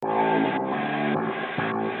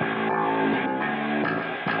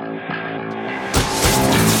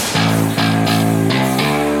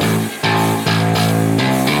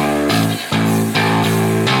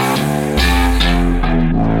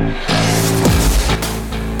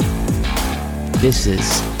This is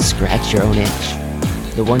Scratch Your Own Itch,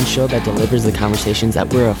 the one show that delivers the conversations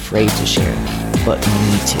that we're afraid to share, but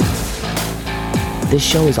need to. This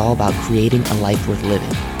show is all about creating a life worth living.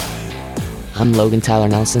 I'm Logan Tyler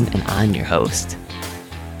Nelson, and I'm your host.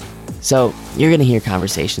 So, you're going to hear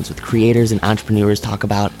conversations with creators and entrepreneurs talk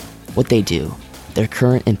about what they do, their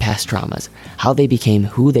current and past traumas, how they became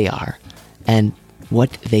who they are, and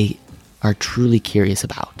what they are truly curious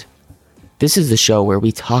about. This is the show where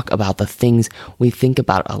we talk about the things we think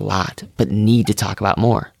about a lot, but need to talk about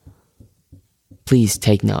more. Please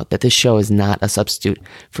take note that this show is not a substitute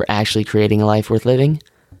for actually creating a life worth living,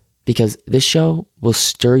 because this show will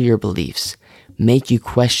stir your beliefs, make you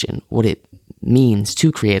question what it means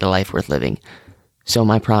to create a life worth living. So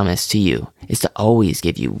my promise to you is to always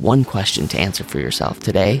give you one question to answer for yourself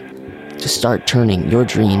today to start turning your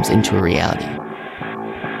dreams into a reality.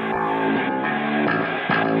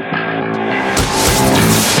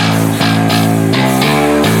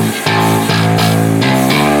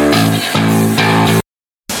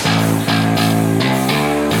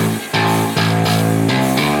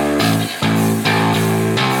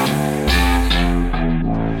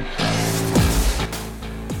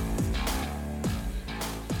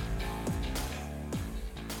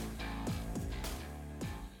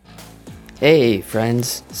 Hey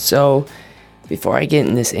friends, so before I get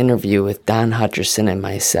in this interview with Don Hutcheson and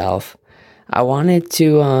myself, I wanted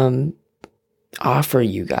to offer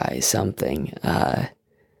you guys something, a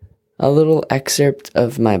little excerpt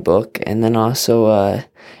of my book, and then also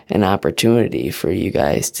an opportunity for you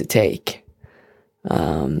guys to take.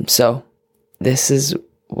 So this is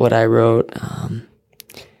what I wrote.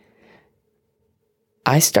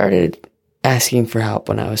 I started asking for help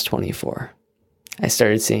when I was 24. I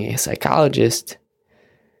started seeing a psychologist.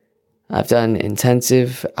 I've done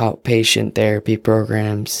intensive outpatient therapy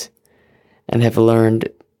programs and have learned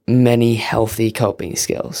many healthy coping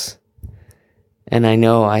skills. And I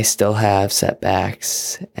know I still have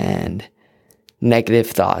setbacks and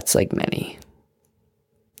negative thoughts like many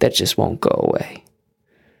that just won't go away.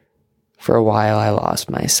 For a while I lost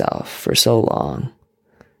myself for so long,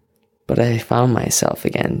 but I found myself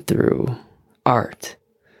again through art.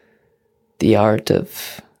 The art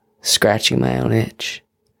of scratching my own itch.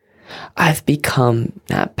 I've become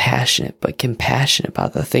not passionate, but compassionate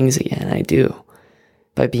about the things again I do.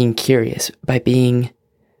 By being curious, by being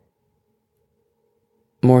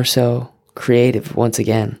more so creative once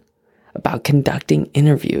again, about conducting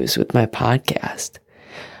interviews with my podcast.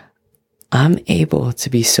 I'm able to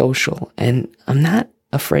be social, and I'm not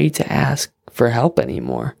afraid to ask for help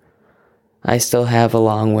anymore. I still have a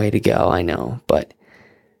long way to go, I know, but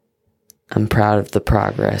I'm proud of the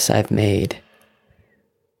progress I've made.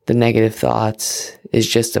 The negative thoughts is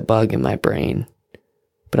just a bug in my brain,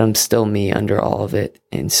 but I'm still me under all of it,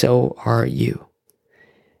 and so are you.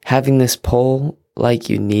 Having this pull like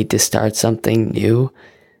you need to start something new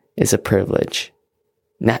is a privilege.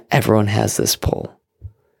 Not everyone has this pull.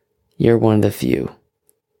 You're one of the few.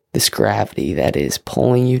 This gravity that is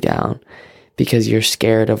pulling you down because you're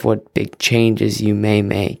scared of what big changes you may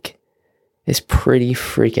make is pretty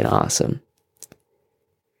freaking awesome.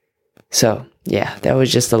 So, yeah, that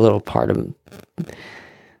was just a little part of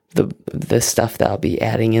the stuff that I'll be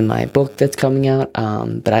adding in my book that's coming out.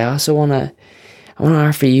 But I also want to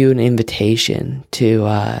offer you an invitation to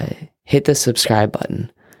hit the subscribe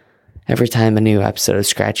button every time a new episode of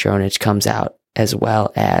Scratch Your Own Itch comes out, as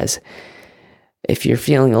well as if you're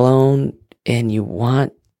feeling alone and you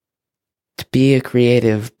want to be a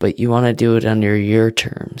creative, but you want to do it under your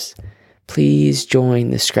terms, please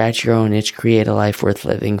join the Scratch Your Own Itch Create a Life Worth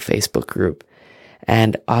Living Facebook group.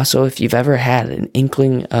 And also, if you've ever had an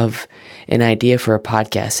inkling of an idea for a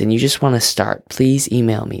podcast and you just want to start, please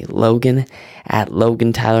email me,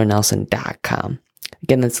 logan@logantylernelson.com.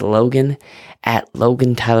 Again, that's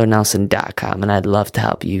logan@logantylernelson.com, and I'd love to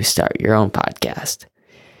help you start your own podcast.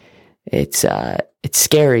 It's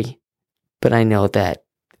scary, but I know that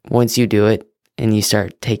once you do it and you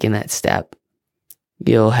start taking that step,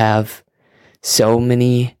 you'll have so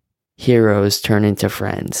many heroes turn into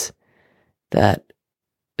friends that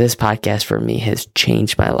this podcast for me has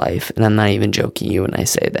changed my life. And I'm not even joking you when I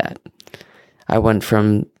say that. I went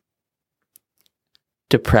from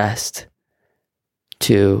depressed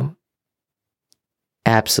to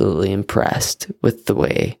absolutely impressed with the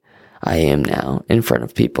way I am now in front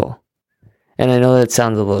of people. And I know that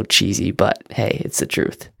sounds a little cheesy, but hey, it's the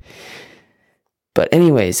truth. But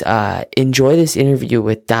anyways, enjoy this interview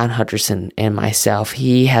with Don Hutcheson and myself.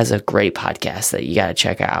 He has a great podcast that you got to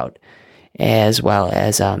check out, as well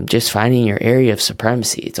as just finding your area of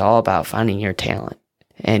supremacy. It's all about finding your talent,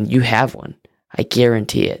 and you have one. I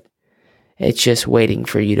guarantee it. It's just waiting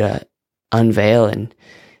for you to unveil and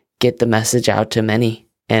get the message out to many.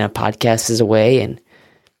 And a podcast is a way, and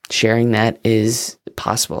sharing that is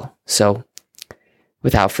possible. So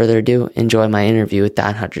without further ado, enjoy my interview with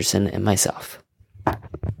Don Hutcheson and myself.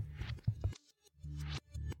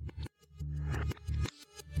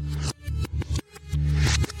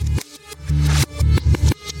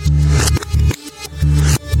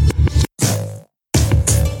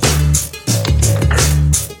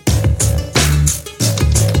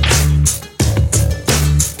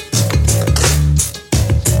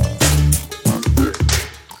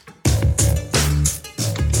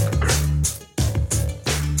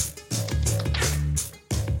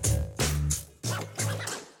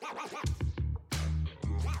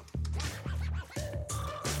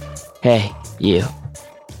 Hey, you.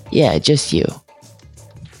 Yeah, just you.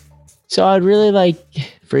 So I'd really like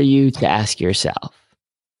for you to ask yourself,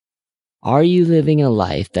 are you living a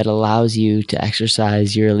life that allows you to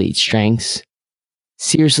exercise your elite strengths?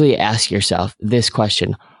 Seriously ask yourself this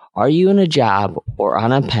question. Are you in a job or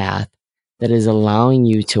on a path that is allowing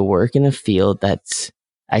you to work in a field that's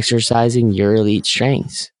exercising your elite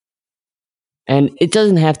strengths? And it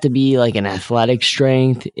doesn't have to be like an athletic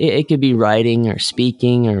strength. It could be writing or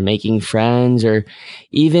speaking or making friends or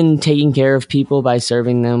even taking care of people by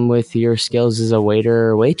serving them with your skills as a waiter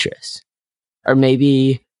or waitress. Or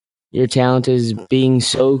maybe your talent is being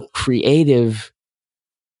so creative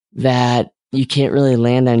that you can't really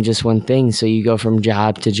land on just one thing. So you go from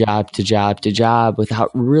job to job to job to job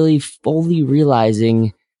without really fully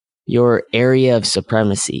realizing your area of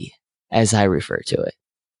supremacy, as I refer to it.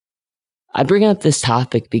 I bring up this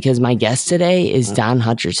topic because my guest today is Don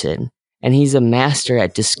Hutcheson, and he's a master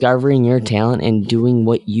at discovering your talent and doing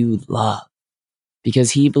what you love,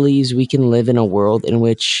 because he believes we can live in a world in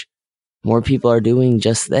which more people are doing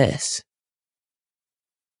just this.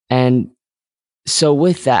 And so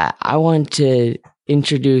with that, I want to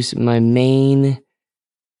introduce my main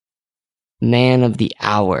man of the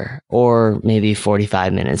hour, or maybe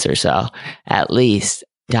 45 minutes or so, at least,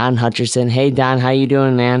 Don Hutcheson. Hey, Don, how you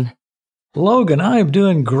doing, man? Logan, I am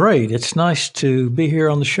doing great. It's nice to be here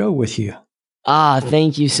on the show with you.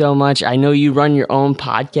 Thank you so much. I know you run your own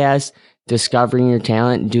podcast, Discovering Your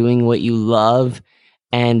Talent, Doing What You Love,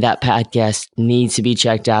 and that podcast needs to be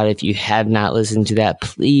checked out. If you have not listened to that,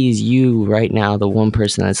 please, you right now, the one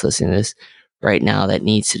person that's listening to this right now that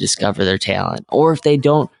needs to discover their talent, or if they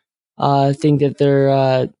don't think that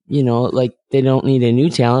they're, like they don't need a new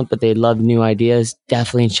talent, but they love new ideas,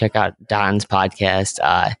 definitely check out Don's podcast.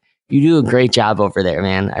 You do a great job over there,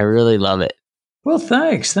 man. I really love it. Well,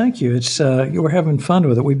 thanks. Thank you. It's we're having fun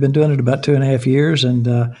with it. We've been doing it about 2.5 years, and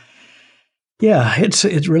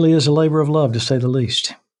it really is a labor of love, to say the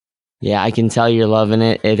least. Yeah, I can tell you're loving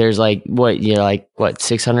it. There's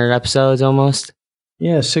 600 episodes almost?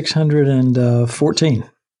 Yeah, 614.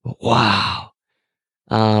 Wow.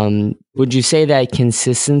 Would you say that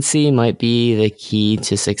consistency might be the key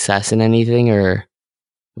to success in anything, or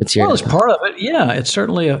what's your? Well, it's part of it. Yeah, it's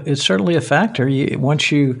certainly a factor.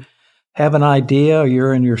 Once you have an idea,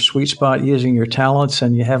 you're in your sweet spot using your talents,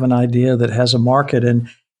 and you have an idea that has a market. And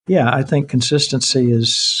yeah, I think consistency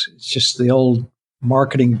is just the old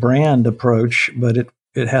marketing brand approach, but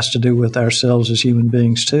it has to do with ourselves as human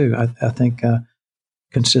beings too. I think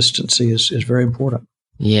consistency is very important.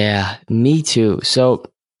 Yeah, me too. So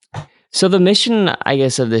the mission, I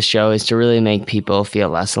guess, of this show is to really make people feel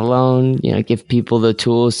less alone, give people the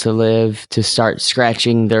tools to live, to start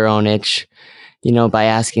scratching their own itch, by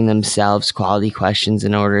asking themselves quality questions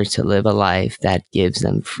in order to live a life that gives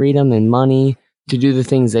them freedom and money to do the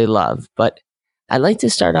things they love. But I'd like to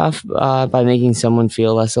start off by making someone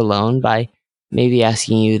feel less alone by maybe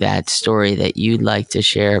asking you that story that you'd like to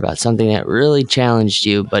share about something that really challenged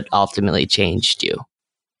you, but ultimately changed you.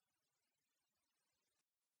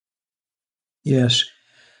 Yes.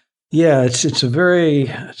 Yeah, it's a very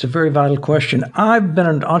vital question. I've been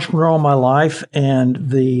an entrepreneur all my life, and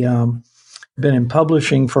been in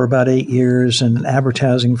publishing for about 8 years and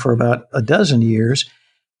advertising for about a dozen years.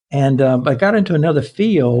 And I got into another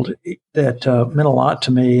field that meant a lot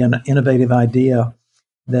to me, an innovative idea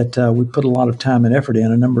that we put a lot of time and effort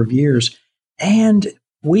in, a number of years. And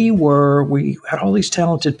we had all these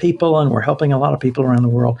talented people, and we're helping a lot of people around the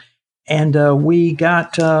world. And we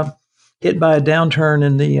got hit by a downturn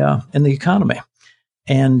in the economy,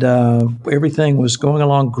 and everything was going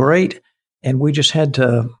along great, and we just had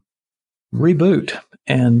to reboot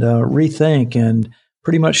and rethink and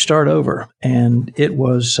pretty much start over. And it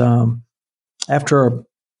was after a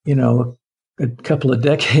couple of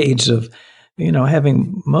decades of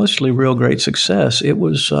having mostly real great success, it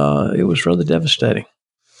was rather devastating.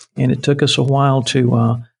 and it took us a while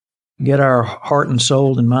to get our heart and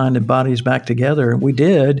soul and mind and bodies back together. We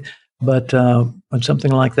did, but when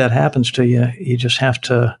something like that happens to you, you just have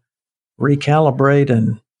to recalibrate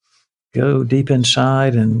and go deep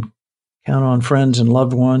inside and count on friends and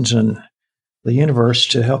loved ones and the universe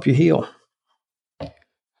to help you heal.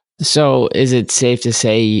 So is it safe to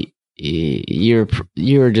say you're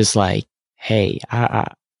just like, hey,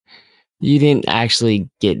 you didn't actually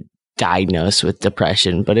get diagnosed with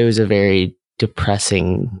depression, but it was a very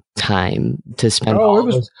depressing time to spend.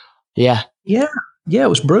 Yeah. It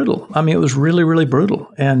was brutal. I mean, it was really, really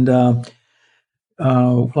brutal. And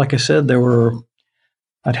like I said, I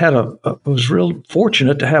was real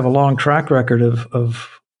fortunate to have a long track record of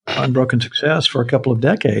unbroken success for a couple of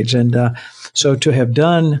decades. And so to have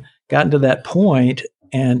gotten to that point,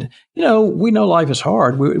 and, we know life is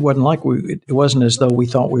hard. It wasn't as though we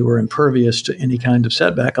thought we were impervious to any kind of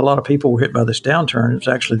setback. A lot of people were hit by this downturn. It was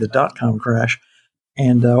actually the .com crash.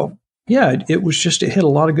 And it hit a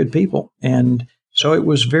lot of good people. And so it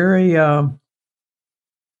was very, it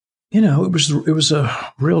was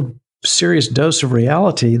a real serious dose of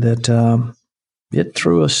reality that it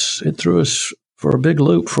threw us for a big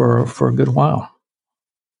loop for a good while.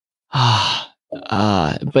 But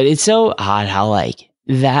it's so odd how like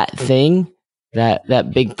that thing,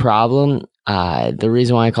 that big problem, the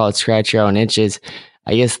reason why I call it scratch your own itch is,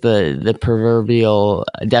 I guess the proverbial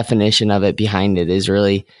definition of it behind it is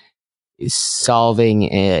really solving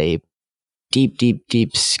a deep, deep,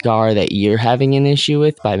 deep scar that you're having an issue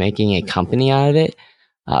with by making a company out of it.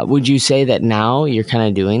 Would you say that now you're kind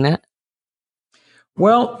of doing that?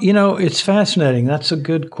 Well, it's fascinating. That's a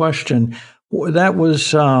good question. That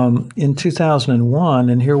was in 2001,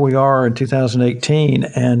 and here we are in 2018.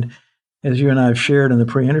 And as you and I have shared in the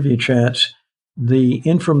pre-interview chats, the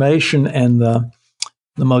information and the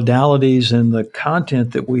modalities and the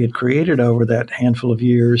content that we had created over that handful of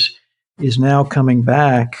years is now coming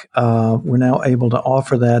back. We're now able to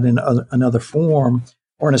offer that in another form,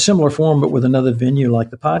 or in a similar form, but with another venue like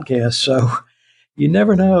the podcast. So you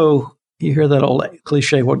never know. You hear that old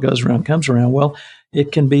cliche, what goes around comes around. Well,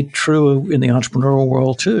 it can be true in the entrepreneurial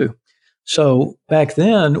world too. So back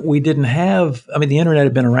then we didn't have, the internet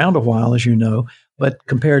had been around a while, as you know, but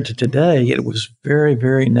compared to today, it was very,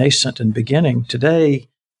 very nascent in beginning. Today,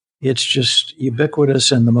 it's just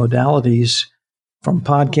ubiquitous, and the modalities from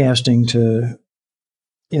podcasting to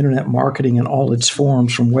internet marketing in all its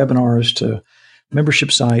forms, from webinars to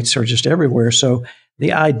membership sites, are just everywhere. So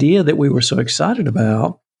the idea that we were so excited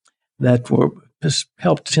about, that has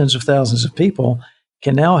helped tens of thousands of people,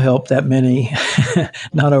 can now help that many,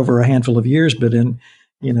 not over a handful of years, but in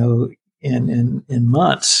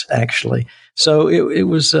months, actually. So it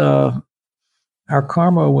was, our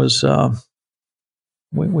karma was,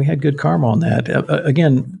 we had good karma on that.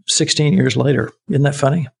 Again, 16 years later. Isn't that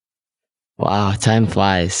funny? Wow, time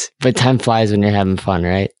flies. But time flies when you're having fun,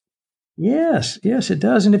 right? Yes, it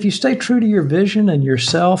does. And if you stay true to your vision and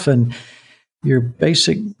yourself and your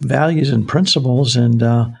basic values and principles, and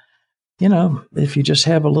if you just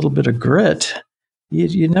have a little bit of grit,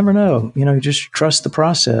 you never know. You just trust the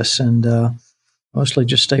process, and mostly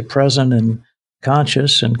just stay present and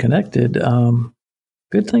conscious and connected.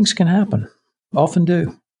 Good things can happen. Often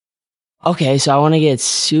do. Okay, so I want to get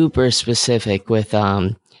super specific with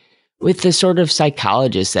the sort of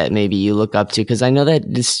psychologist that maybe you look up to, because I know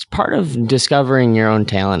that this part of discovering your own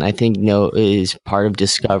talent, I think, is part of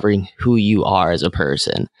discovering who you are as a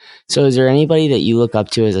person. So is there anybody that you look up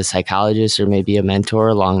to as a psychologist or maybe a mentor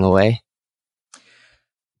along the way?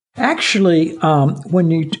 Actually, when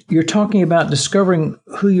you're talking about discovering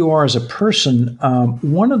who you are as a person,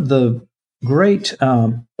 one of the great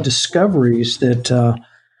discoveries that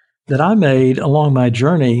I made along my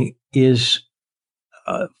journey is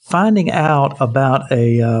finding out about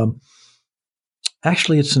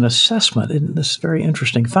actually it's an assessment. And this is very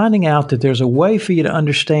interesting. Finding out that there's a way for you to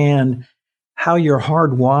understand how you're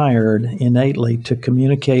hardwired innately to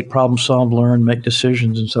communicate, problem solve, learn, make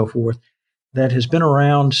decisions, and so forth, that has been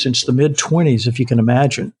around since the mid-20s, if you can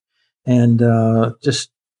imagine. And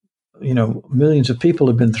millions of people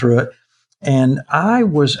have been through it. And I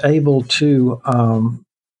was able to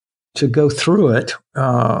go through it.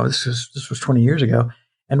 This was 20 years ago,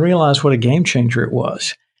 and realize what a game changer it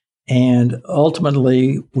was, and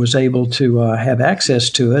ultimately was able to have access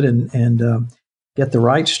to it and get the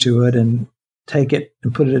rights to it and take it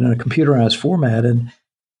and put it in a computerized format. And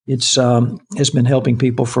it's has been helping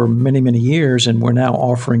people for many, many years, and we're now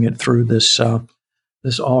offering it through this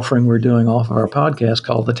offering we're doing off of our podcast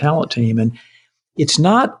called The Talent Team. And it's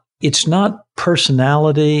not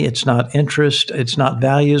personality, it's not interest, it's not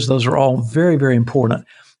values. Those are all very, very important.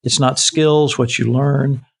 It's not skills, what you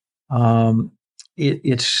learn.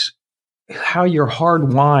 It's how you're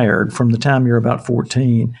hardwired from the time you're about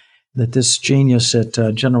 14 that this genius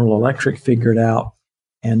at General Electric figured out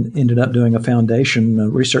and ended up doing a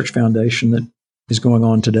research foundation that is going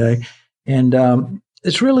on today. And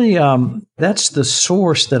it's really that's the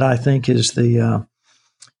source that I think is the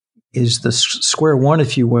square one,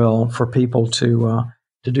 if you will, for people to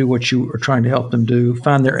do what you are trying to help them do,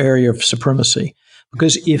 find their area of supremacy.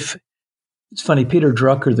 Because if it's funny, Peter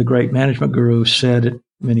Drucker, the great management guru, said it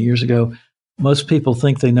many years ago, most people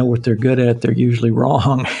think they know what they're good at. They're usually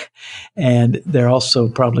wrong. And they're also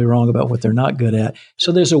probably wrong about what they're not good at.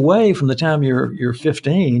 So there's a way from the time you're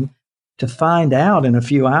 15 to find out in a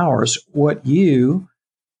few hours what you,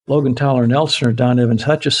 Logan Tyler Nelson or Don Evans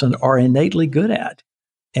Hutcheson, are innately good at.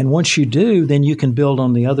 And once you do, then you can build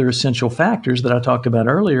on the other essential factors that I talked about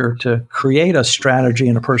earlier to create a strategy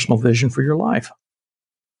and a personal vision for your life.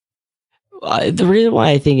 The reason why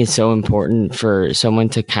I think it's so important for someone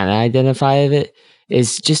to kind of identify it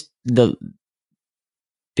is just the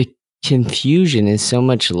confusion is so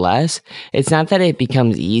much less. It's not that it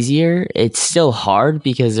becomes easier. It's still hard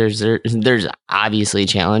because there's obviously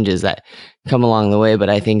challenges that come along the way. But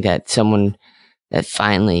I think that someone that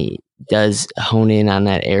finally does hone in on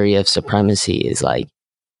that area of supremacy is like,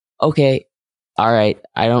 okay, all right,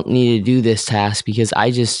 I don't need to do this task because I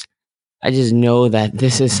just know that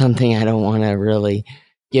this is something I don't want to really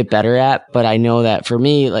get better at. But I know that for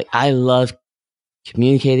me, like, I love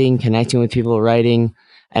communicating, connecting with people, writing.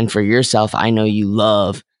 And for yourself, I know you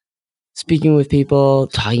love speaking with people,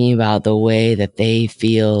 talking about the way that they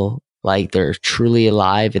feel like they're truly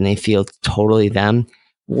alive and they feel totally them.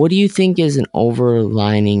 What do you think is an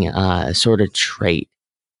overlining sort of trait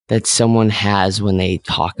that someone has when they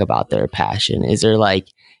talk about their passion? Is there like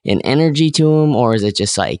an energy to them, or is it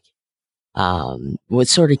just like, what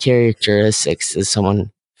sort of characteristics does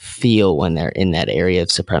someone feel when they're in that area of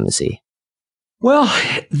supremacy? Well,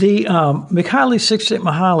 the Mihaly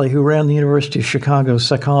Csikszentmihalyi, who ran the University of Chicago's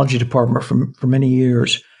psychology department for many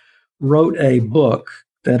years, wrote a book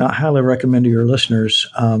that I highly recommend to your listeners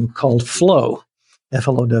called Flow,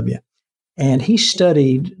 Flow. And he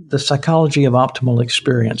studied the psychology of optimal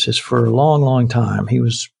experiences for a long, long time. He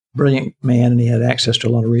was a brilliant man and he had access to a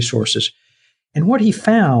lot of resources. And what he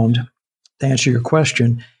found, to answer your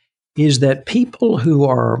question, is that people who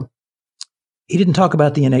are, he didn't talk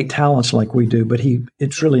about the innate talents like we do, but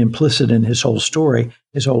it's really implicit in his whole story,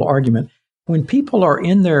 his whole argument. When people are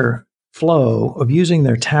in their flow of using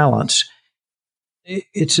their talents,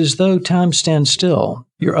 it's as though time stands still.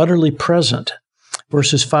 You're utterly present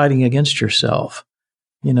versus fighting against yourself.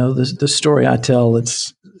 You know, the story I tell,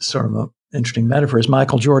 it's sort of an interesting metaphor, is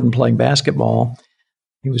Michael Jordan playing basketball.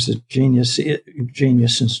 He was a genius,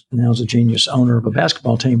 and now is a genius owner of a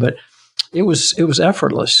basketball team, but it was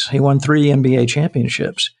effortless. He won 3 NBA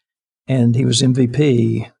championships, and he was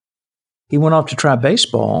MVP. He went off to try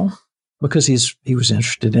baseball because he was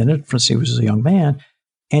interested in it since he was a young man,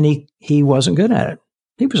 and he wasn't good at it.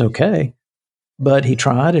 He was okay, but he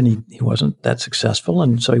tried, and he wasn't that successful,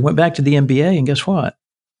 and so he went back to the NBA, and guess what?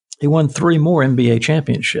 He won 3 more NBA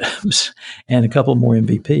championships and a couple more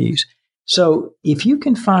MVPs. So if you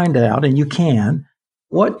can find out, and you can,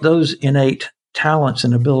 what those innate talents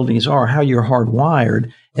and abilities are, how you're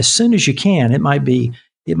hardwired, as soon as you can. It might be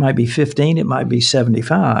 15, it might be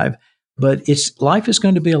 75, but life is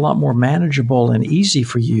going to be a lot more manageable and easy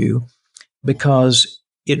for you because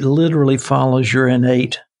it literally follows your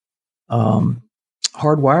innate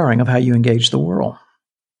hardwiring of how you engage the world.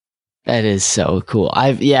 That is so cool.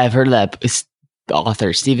 I've heard of that. The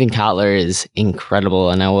author Stephen Kotler is incredible,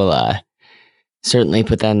 and I will certainly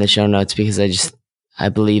put that in the show notes because I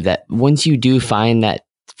believe that once you do find that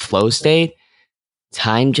flow state,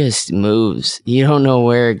 time just moves. You don't know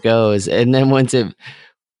where it goes. And then once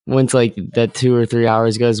like that 2 or 3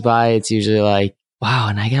 hours goes by, it's usually like, wow,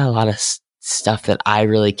 and I got a lot of stuff that I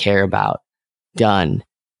really care about done,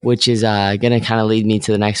 which is going to kind of lead me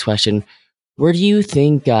to the next question. Where do you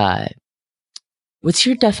think, what's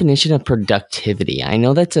your definition of productivity? I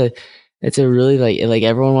know that's a really like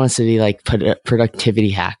everyone wants to be like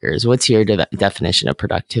productivity hackers. What's your definition of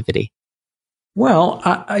productivity? Well,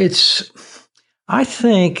 I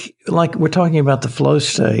think, like we're talking about the flow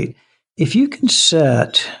state, if you can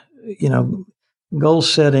set, goal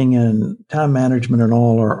setting and time management and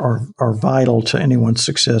all are vital to anyone's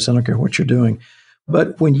success. I don't care what you're doing.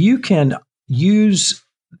 But when you can use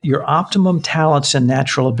your optimum talents and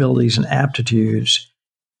natural abilities and aptitudes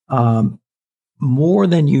more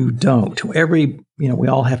than you don't. We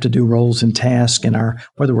all have to do roles and tasks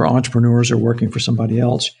whether we're entrepreneurs or working for somebody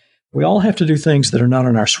else. We all have to do things that are not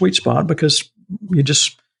in our sweet spot because you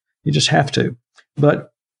just have to.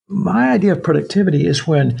 But my idea of productivity is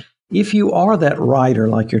when, if you are that writer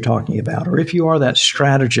like you're talking about, or if you are that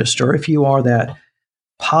strategist, or if you are that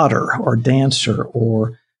potter or dancer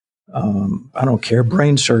or I don't care,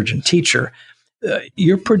 brain surgeon, teacher,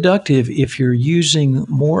 you're productive if you're using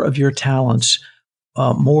more of your talents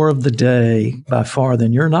more of the day by far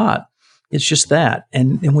than you're not. It's just that.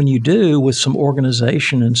 And when you do, with some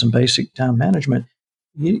organization and some basic time management,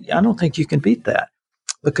 I don't think you can beat that,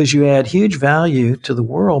 because you add huge value to the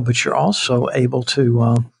world, but you're also able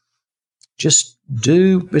to just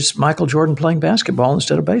do, it's Michael Jordan playing basketball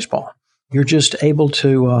instead of baseball. You're just able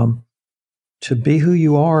to be who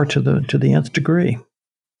you are to the nth degree.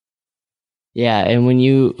 Yeah, and when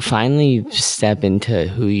you finally step into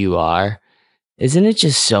who you are, isn't it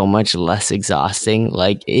just so much less exhausting?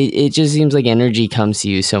 Like it just seems like energy comes to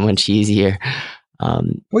you so much easier.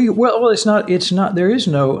 Well, it's not. It's not. There is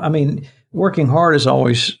no. I mean, working hard is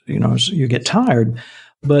always, you get tired,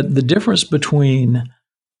 but the difference between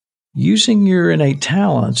using your innate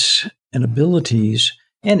talents and abilities,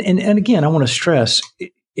 and again, I want to stress,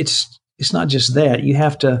 it's not just that. You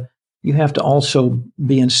have to also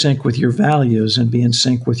be in sync with your values and be in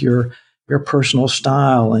sync with your personal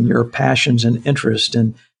style and your passions and interest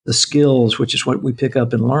and the skills, which is what we pick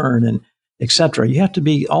up and learn, and etc.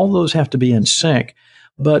 All those have to be in sync.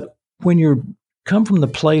 But when you come from the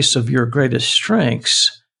place of your greatest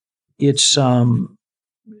strengths, it's certainly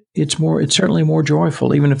more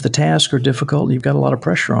joyful, even if the tasks are difficult and you've got a lot of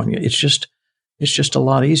pressure on you. It's just a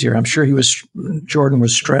lot easier. I'm sure Jordan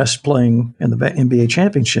was stressed playing in the NBA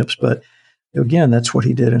championships, but again, that's what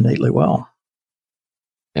he did innately well.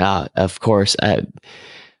 Yeah, of course.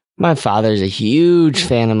 My father's a huge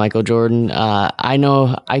fan of Michael Jordan. I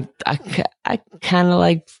know I kind of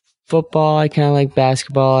like football. I kind of like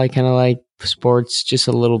basketball. I kind of like sports just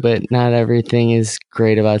a little bit. Not everything is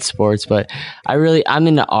great about sports, but I'm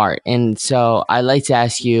into art. And so I like to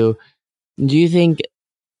ask you, do you think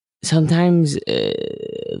sometimes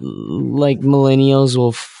like millennials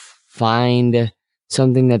will find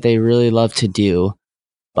something that they really love to do,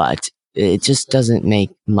 but it just doesn't make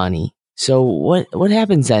money? So what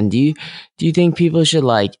happens then? Do you think people should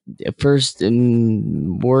like first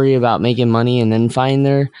worry about making money and then find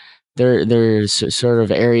their sort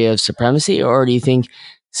of area of supremacy, or do you think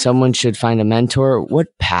someone should find a mentor?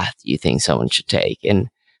 What path do you think someone should take? And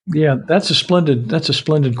yeah, that's a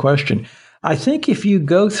splendid question. I think if you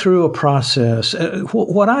go through a process,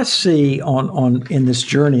 what I see on in this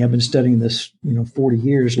journey, I've been studying this 40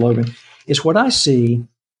 years, Logan, is what I see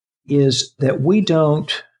is that we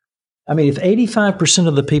don't. I mean, if 85%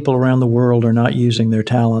 of the people around the world are not using their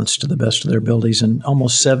talents to the best of their abilities, and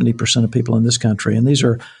almost 70% of people in this country, and these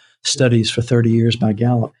are studies for 30 years by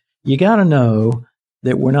Gallup, you got to know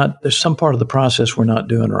that there's some part of the process we're not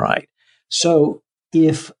doing right. So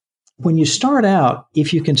when you start out,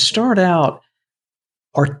 if you can start out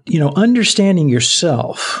or, understanding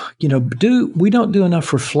yourself, we don't do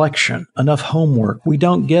enough reflection, enough homework. We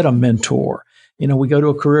don't get a mentor. We go to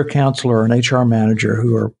a career counselor or an HR manager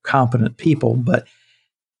who are competent people, but,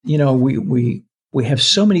 we have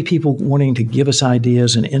so many people wanting to give us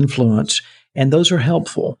ideas and influence, and those are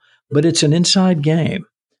helpful, but it's an inside game.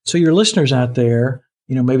 So your listeners out there,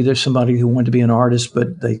 maybe there's somebody who wanted to be an artist,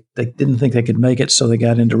 but they didn't think they could make it, so they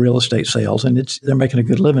got into real estate sales, and they're making a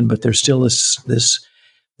good living, but there's still this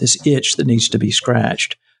itch that needs to be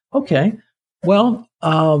scratched. Okay, well,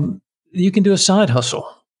 you can do a side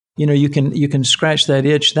hustle. You can scratch that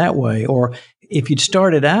itch that way. Or if you'd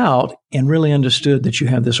started out and really understood that you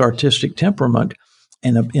have this artistic temperament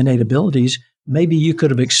and innate abilities, maybe you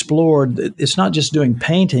could have explored. It's not just doing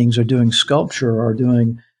paintings or doing sculpture or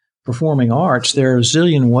doing performing arts. There are a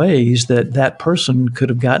zillion ways that person could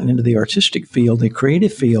have gotten into the artistic field, the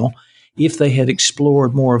creative field, if they had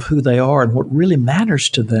explored more of who they are and what really matters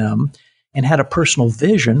to them, and had a personal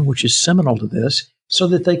vision, which is seminal to this, so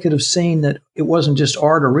that they could have seen that it wasn't just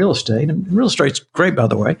art or real estate. And real estate's great, by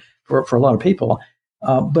the way, for a lot of people.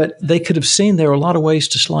 But they could have seen there are a lot of ways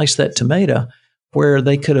to slice that tomato where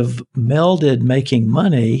they could have melded making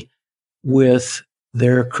money with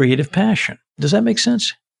their creative passion. Does that make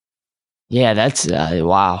sense? Yeah, that's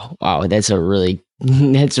wow. That's a really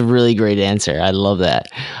great answer. I love that.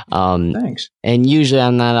 Thanks. And usually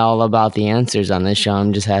I'm not all about the answers on this show.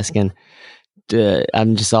 I'm just asking.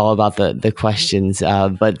 I'm just all about the questions.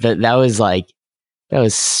 But that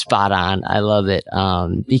was spot on. I love it.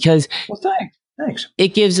 Because thanks.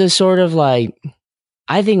 It gives a sort of like,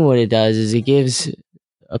 I think what it does is it gives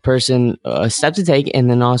a person a step to take, and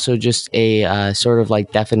then also just a sort of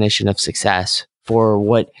like definition of success for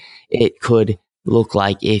what it could look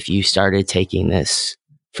like if you started taking this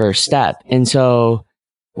first step. And so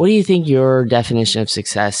what do you think your definition of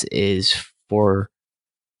success is for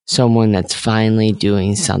someone that's finally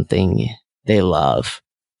doing something they love?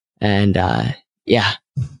 And yeah.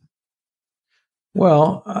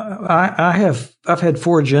 Well, I've had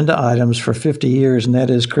 4 agenda items for 50 years, and that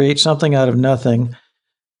is create something out of nothing,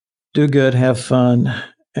 do good, have fun,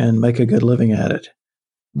 and make a good living at it.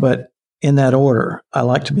 But in that order, I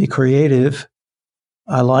like to be creative.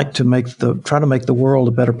 I like to try to make the world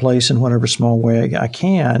a better place in whatever small way I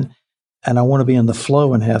can. And I want to be in the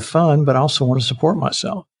flow and have fun, but I also want to support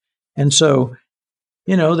myself. And so,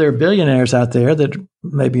 there are billionaires out there that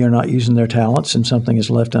maybe are not using their talents and something is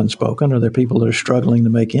left unspoken, or there are people that are struggling to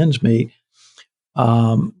make ends meet.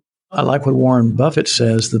 I like what Warren Buffett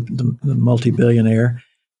says, the multi-billionaire.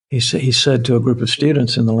 He said to a group of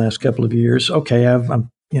students in the last couple of years, okay,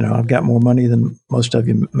 I've got more money than most of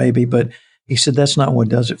you maybe, but he said, that's not what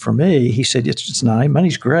does it for me. He said, it's not,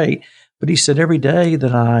 money's great. But he said, every day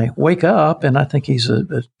that I wake up, and I think he's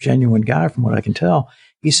a genuine guy from what I can tell,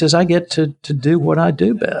 he says, I get to do what I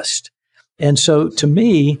do best. And so to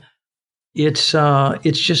me, it's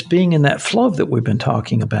just being in that flow that we've been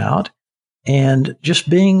talking about and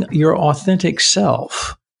just being your authentic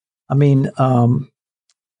self. I mean, I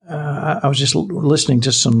was just listening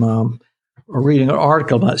to or reading an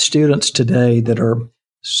article about students today that are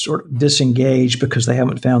sort of disengaged because they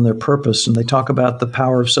haven't found their purpose. And they talk about the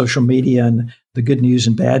power of social media and the good news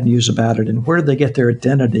and bad news about it. And where do they get their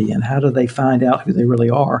identity and how do they find out who they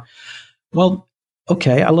really are? Well,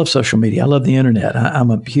 okay, I love social media. I love the internet.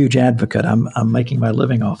 I'm a huge advocate. I'm making my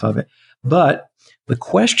living off of it. But the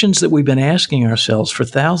questions that we've been asking ourselves for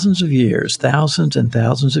thousands of years, thousands and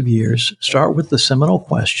thousands of years, start with the seminal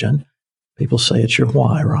question. People say it's your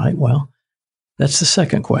why, right? Well, that's the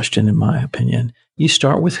second question, in my opinion. You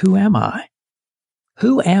start with, who am I?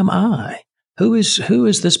 Who am I? Who is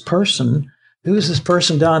this person? Who is this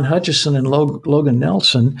person, Don Hutcheson and Logan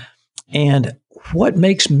Nelson? And what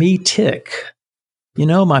makes me tick?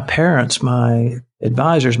 My parents, my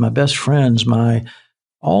advisors, my best friends,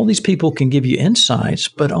 all these people can give you insights,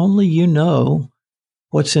 but only you know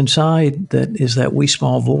what's inside that is that wee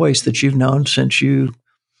small voice that you've known since you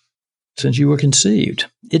were conceived.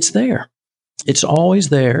 It's there. It's always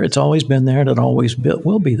there. It's always been there, and it always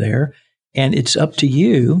will be there. And it's up to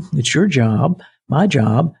you. It's your job, my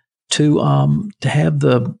job, to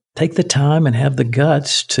take the time and have the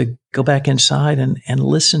guts to go back inside and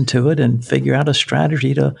listen to it and figure out a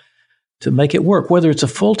strategy to make it work. Whether it's a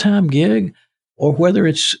full-time gig or whether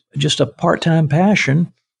it's just a part-time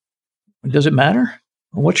passion, does it matter?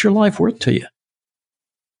 What's your life worth to you?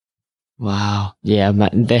 Wow. Yeah,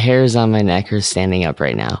 the hairs on my neck are standing up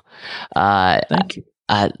right now. Thank you.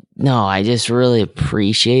 No, I just really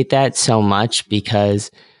appreciate that so much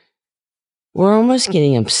because we're almost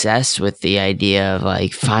getting obsessed with the idea of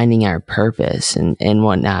like finding our purpose and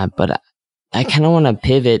whatnot. But I kind of want to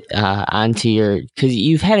pivot onto because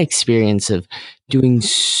you've had experience of doing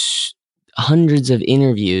hundreds of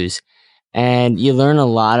interviews and you learn a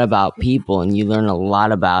lot about people and you learn a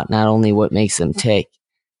lot about not only what makes them tick.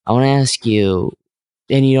 I want to ask you,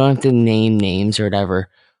 and you don't have to name names or whatever,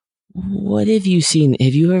 what have you seen?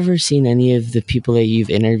 Have you ever seen any of the people that you've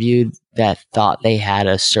interviewed that thought they had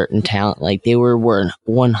a certain talent? Like they were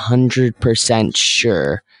 100%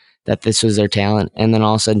 sure that this was their talent. And then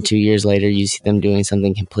all of a sudden 2 years later, you see them doing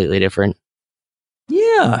something completely different.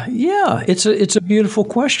 Yeah. It's a beautiful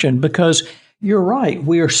question because you're right.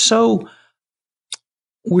 We're so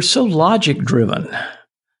logic driven.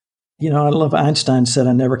 I love Einstein said,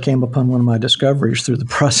 I never came upon one of my discoveries through the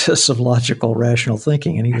process of logical, rational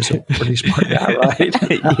thinking. And he was a pretty smart guy, right?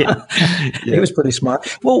 Yeah. He was pretty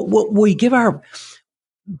smart. Well, the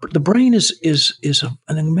brain is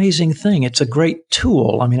an amazing thing. It's a great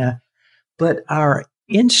tool. But our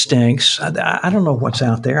instincts, I don't know what's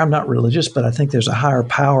out there. I'm not religious, but I think there's a higher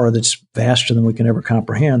power that's vaster than we can ever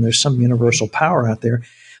comprehend. There's some universal power out there.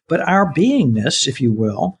 But our beingness, if you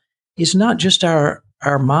will, is not just our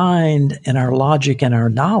mind and our logic and our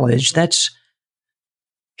knowledge. That's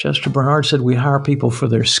Chester Bernard said, we hire people for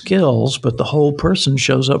their skills, but the whole person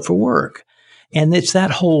shows up for work. And it's that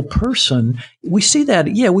whole person. We see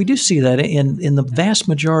that. Yeah, we do see that in the vast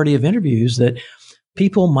majority of interviews that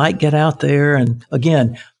people might get out there. And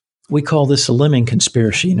again, we call this a lemming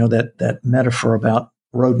conspiracy, that metaphor about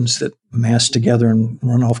rodents that mass together and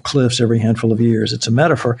run off cliffs every handful of years. It's a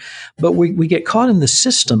metaphor. But we get caught in the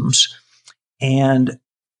systems. And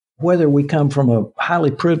whether we come from a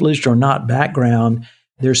highly privileged or not background,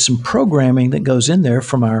 there's some programming that goes in there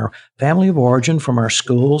from our family of origin, from our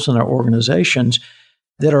schools and our organizations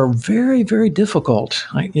that are very, very difficult.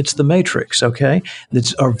 It's the matrix, okay?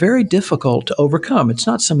 That are very difficult to overcome. It's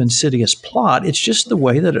not some insidious plot. It's just the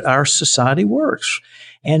way that our society works.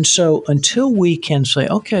 And so until we can say,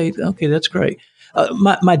 okay, that's great.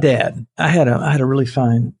 My dad, I had a really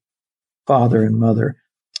fine father and mother,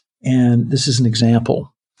 and this is an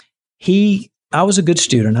example. I was a good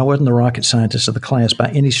student. I wasn't the rocket scientist of the class by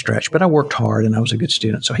any stretch, but I worked hard and I was a good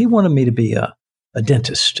student. So he wanted me to be a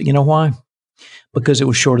dentist. You know why? Because it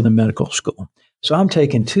was shorter than medical school. So I'm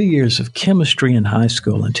taking 2 years of chemistry in high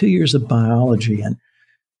school and 2 years of biology. And,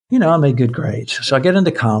 I made good grades. So I get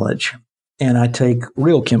into college and I take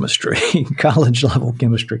real chemistry, college level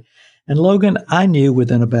chemistry. And Logan, I knew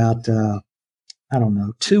within about,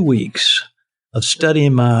 2 weeks of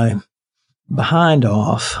studying my behind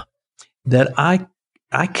off that I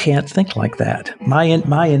can't think like that.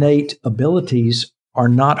 My innate abilities are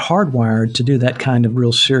not hardwired to do that kind of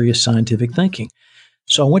real serious scientific thinking.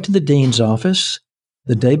 So I went to the dean's office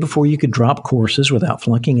the day before you could drop courses without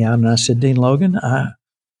flunking out, and I said, Dean Logan,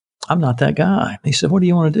 I'm not that guy. He said, what do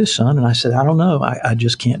you want to do, son? And I said, I don't know. I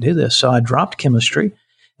just can't do this. So I dropped chemistry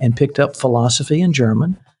and picked up philosophy and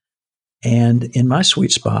German. And in my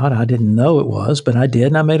sweet spot, I didn't know it was, but I did,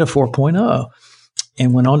 and I made a 4.0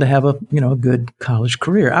 and went on to have a good college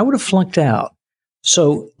career. I would have flunked out.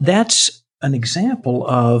 So that's an example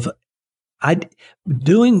of I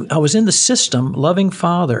was in the system, loving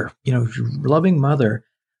father, loving mother.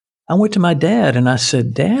 I went to my dad and I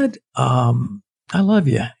said, Dad, I love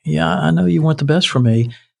you. Yeah, I know you want the best for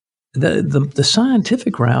me. The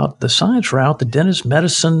scientific route, the science route, the dentist,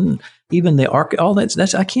 medicine, even the all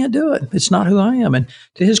that's I can't do it. It's not who I am. And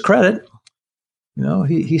to his credit,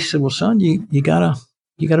 he said, well, son, you gotta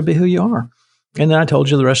be who you are. And then I told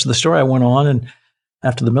you the rest of the story. I went on, and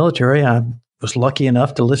after the military, I was lucky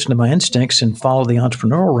enough to listen to my instincts and follow the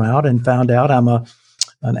entrepreneurial route, and found out I'm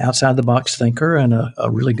an outside the box thinker and a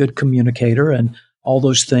really good communicator, and all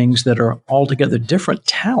those things that are altogether different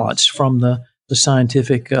talents from the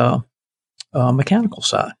scientific mechanical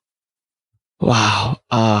side. Wow.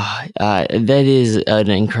 That is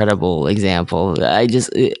an incredible example.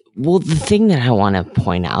 The thing that I want to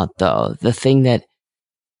point out, though, the thing that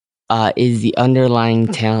is the underlying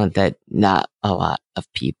talent that not a lot of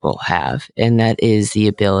people have, and that is the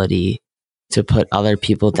ability to put other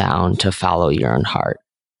people down to follow your own heart,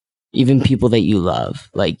 even people that you love.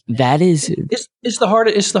 Like that is it's the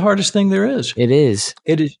hardest thing there is. It is.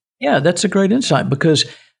 Yeah, that's a great insight because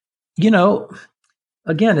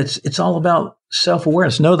again, it's all about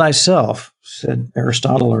self-awareness. Know thyself, said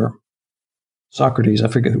Aristotle or Socrates. I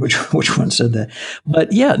forget which one said that.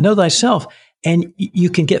 But yeah, know thyself. And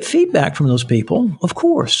you can get feedback from those people, of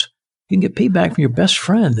course. You can get feedback from your best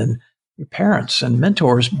friend and your parents and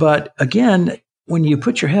mentors. But again, when you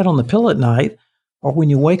put your head on the pillow at night, or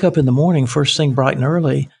when you wake up in the morning, first thing bright and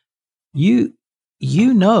early, you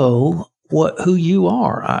know who you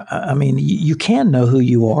are. I mean, you can know who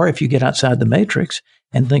you are if you get outside the matrix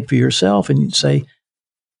and think for yourself and say,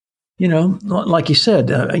 like you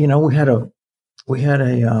said, we had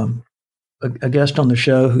a guest on the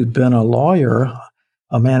show who'd been a lawyer,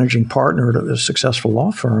 a managing partner at a successful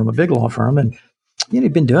law firm, a big law firm, and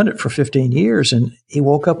he'd been doing it for 15 years. And he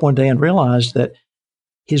woke up one day and realized that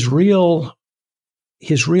his real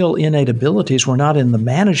innate abilities were not in the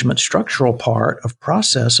management structural part of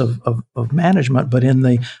process of management, but in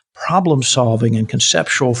the problem solving and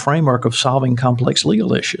conceptual framework of solving complex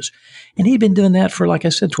legal issues. And he'd been doing that for, like I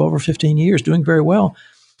said, 12 or 15 years, doing very well,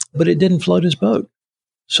 but it didn't float his boat.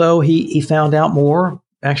 So he found out more,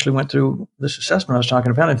 actually went through this assessment I was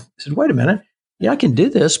talking about, and said, wait a minute, yeah, I can do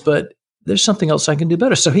this, but there's something else I can do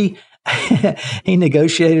better. So he he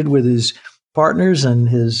negotiated with his partners and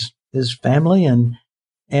his family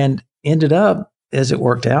and ended up, as it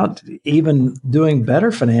worked out, even doing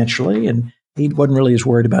better financially. And he wasn't really as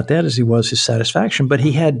worried about that as he was his satisfaction, but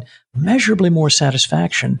he had measurably more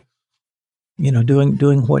satisfaction,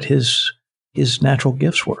 doing what his natural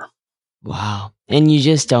gifts were. Wow. And you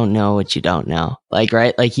just don't know what you don't know. Like,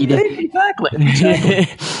 right? Like he did. Exactly.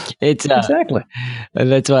 It's exactly.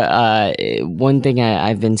 That's what, one thing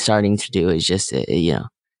I've been starting to do is just, I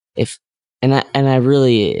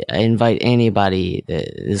really invite anybody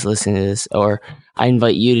that is listening to this, or I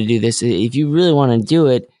invite you to do this. If you really want to do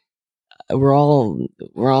it, we're all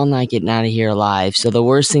not getting out of here alive. So the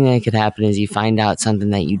worst thing that could happen is you find out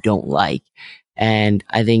something that you don't like. And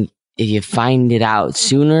I think if you find it out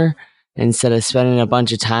sooner, instead of spending a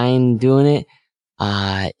bunch of time doing it,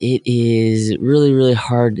 it is really, really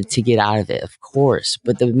hard to get out of it, of course.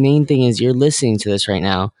 But the main thing is you're listening to this right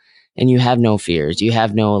now and you have no fears. You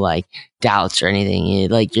have no doubts or anything.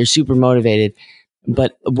 You're super motivated.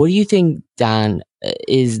 But what do you think, Don,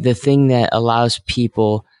 is the thing that allows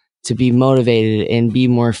people to be motivated and be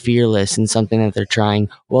more fearless in something that they're trying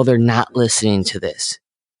while they're not listening to this?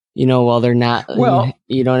 While they're not, Well,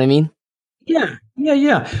 you know what I mean? yeah.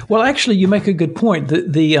 Well, actually, you make a good point.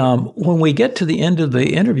 The when we get to the end of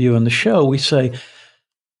the interview and the show, we say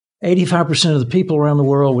 85% of the people around the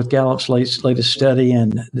world with Gallup's latest study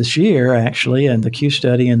and this year, actually, and the Q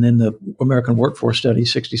study, and then the American Workforce Study,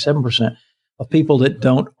 67% of people that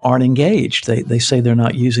aren't engaged. They say they're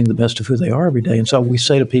not using the best of who they are every day. And so we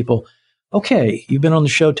say to people, okay, you've been on the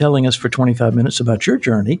show telling us for 25 minutes about your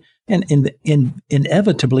journey, and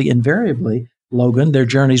inevitably, invariably, Logan, their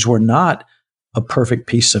journeys were not a perfect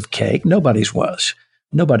piece of cake. Nobody's was.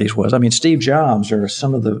 I mean, Steve Jobs or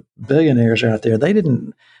some of the billionaires out there,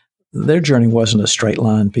 their journey wasn't a straight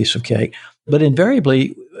line piece of cake. But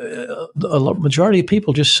invariably, a majority of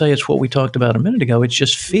people just say it's what we talked about a minute ago. It's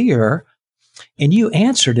just fear. And you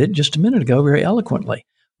answered it just a minute ago very eloquently.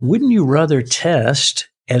 Wouldn't you rather test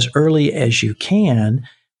as early as you can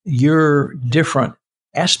your different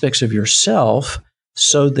aspects of yourself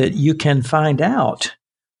so that you can find out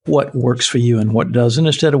what works for you and what doesn't,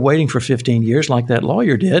 instead of waiting for 15 years like that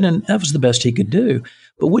lawyer did? And that was the best he could do.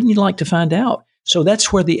 But wouldn't you like to find out? So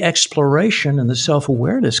that's where the exploration and the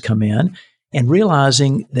self-awareness come in, and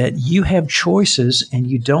realizing that you have choices and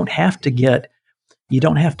you don't have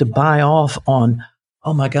to buy off on,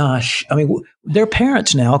 oh my gosh. I mean, they're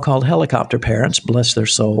parents now called helicopter parents, bless their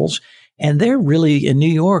souls. And they're really in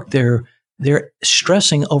New York, they're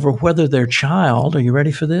stressing over whether their child, are you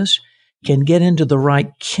ready for this, can get into the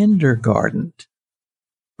right kindergarten.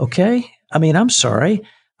 Okay? I mean, I'm sorry.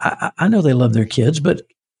 I know they love their kids, but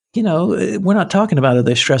we're not talking about it.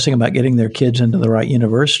 They're stressing about getting their kids into the right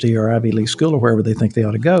university or Ivy League school or wherever they think they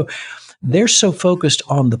ought to go. They're so focused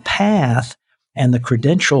on the path and the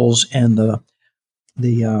credentials and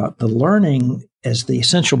the learning as the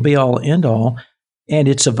essential be all end all, and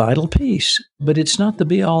it's a vital piece, but it's not the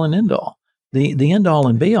be all and end all. The end all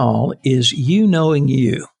and be all is you knowing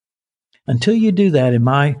you. Until you do that, in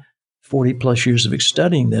my 40 plus years of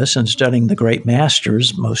studying this and studying the great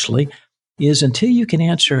masters mostly, is until you can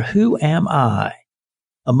answer, who am I?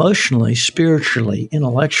 Emotionally, spiritually,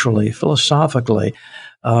 intellectually, philosophically,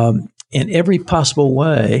 in every possible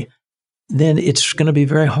way, then it's going to be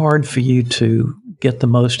very hard for you to get the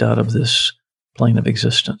most out of this plane of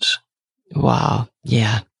existence. Wow.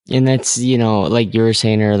 Yeah. And that's, like you were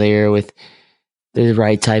saying earlier, with the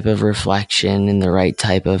right type of reflection and the right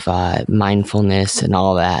type of mindfulness and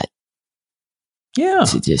all that. Yeah.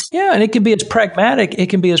 And it can be as pragmatic.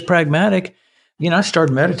 I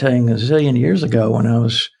started meditating a zillion years ago when I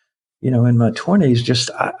was, in my 20s.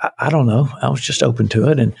 I don't know. I was just open to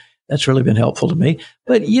it. And that's really been helpful to me.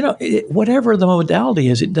 But, whatever the modality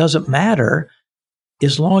is, it doesn't matter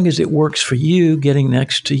as long as it works for you getting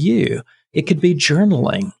next to you. It could be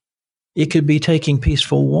journaling. It could be taking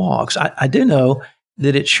peaceful walks. I do know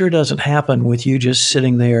that it sure doesn't happen with you just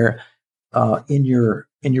sitting there in your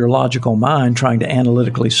logical mind trying to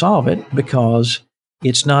analytically solve it, because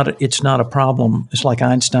it's not a problem. It's like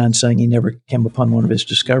Einstein saying he never came upon one of his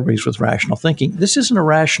discoveries with rational thinking. This isn't a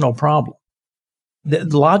rational problem. The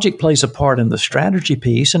logic plays a part in the strategy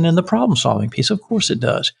piece and in the problem solving piece. Of course it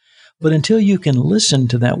does. But until you can listen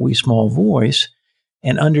to that wee small voice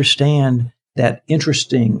and understand that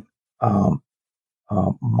interesting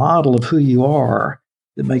model of who you are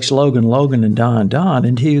that makes Logan Logan and Don Don,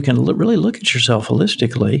 until you can really look at yourself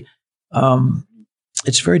holistically,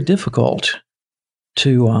 it's very difficult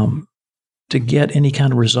to get any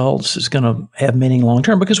kind of results that's going to have meaning long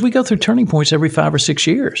term, because we go through turning points every 5 or 6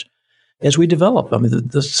 years as we develop. I mean,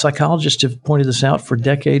 the psychologists have pointed this out for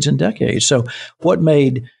decades and decades. So what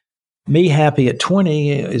made me happy at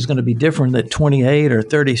 20 is going to be different at 28 or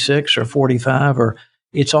 36 or 45, or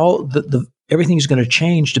it's all everything's going to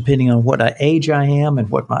change depending on what age I am and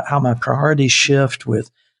how my priorities shift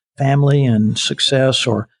with family and success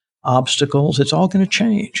or obstacles. It's all going to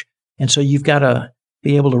change. And so you've got to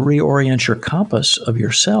be able to reorient your compass of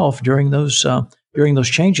yourself during those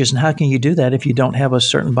changes. And how can you do that if you don't have a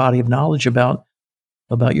certain body of knowledge about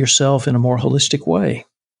yourself in a more holistic way?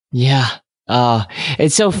 Yeah.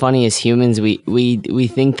 It's so funny, as humans, we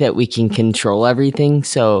think that we can control everything.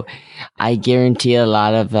 So I guarantee a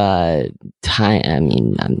lot of time. I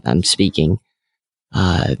mean, I'm speaking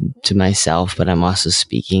to myself, but I'm also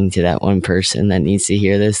speaking to that one person that needs to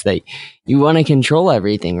hear this, that you want to control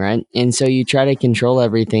everything, right? And so you try to control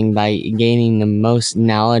everything by gaining the most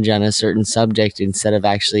knowledge on a certain subject instead of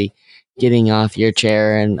actually getting off your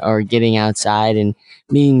chair or getting outside and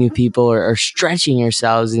meeting new people or stretching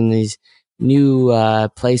yourselves in these new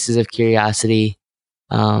places of curiosity.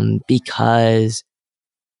 because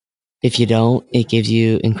if you don't, it gives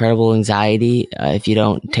you incredible anxiety. If you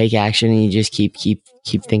don't take action and you just keep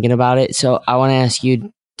thinking about it. So I want to ask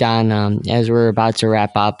you, Don, as we're about to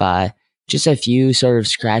wrap up, just a few sort of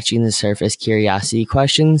scratching the surface curiosity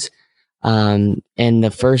questions. And the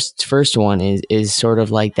first one is sort of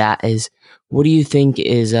like that is, what do you think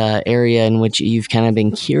is a area in which you've kind of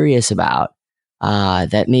been curious about,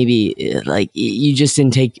 that maybe like you just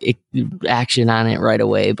didn't take action on it right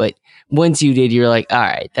away, but once you did, you're like, all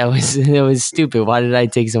right, that was stupid. Why did I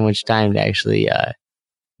take so much time to actually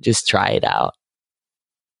just try it out?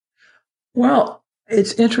 Well,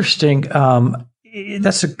 it's interesting.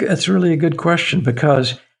 That's really a good question,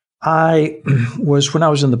 because I was, when I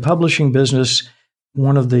was in the publishing business,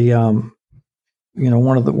 one of the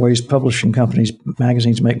one of the ways publishing companies,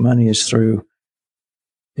 magazines make money is through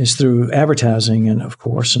advertising, and of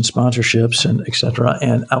course, and sponsorships, and et cetera.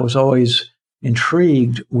 And I was always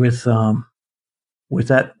intrigued with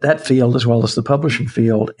that field as well as the publishing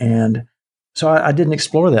field. And so I didn't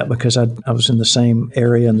explore that because I was in the same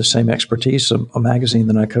area and the same expertise of a magazine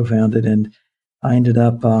that I co-founded. And I ended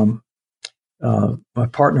up, my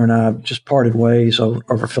partner and I just parted ways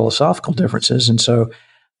over philosophical differences. And so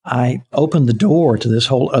I opened the door to this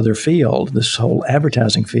whole other field, this whole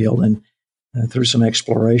advertising field. And through some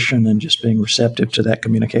exploration and just being receptive to that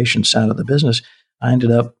communication side of the business, I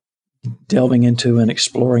ended up delving into and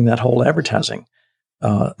exploring that whole advertising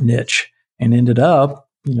niche, and ended up,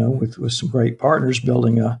 with some great partners,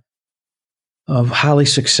 building a highly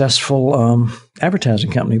successful advertising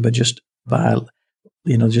company. But just by,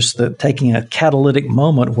 taking a catalytic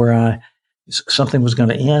moment where something was going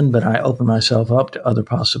to end, but I opened myself up to other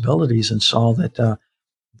possibilities and saw that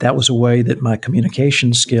that was a way that my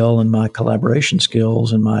communication skill and my collaboration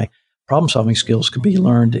skills and my problem-solving skills could be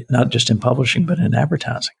learned, not just in publishing, but in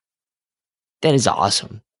advertising. That is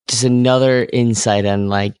awesome. Just another insight on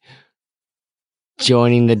like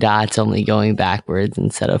joining the dots, only going backwards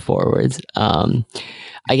instead of forwards.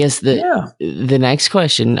 I guess the next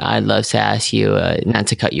question I'd love to ask you, not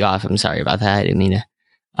to cut you off, I'm sorry about that. I didn't mean to.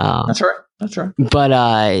 That's right. But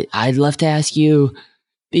I'd love to ask you,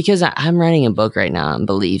 because I'm writing a book right now on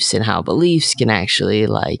beliefs and how beliefs can actually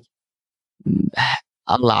like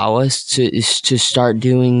allow us to start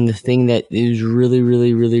doing the thing that is really,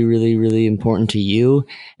 really, really, really, really important to you,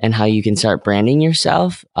 and how you can start branding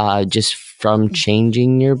yourself just from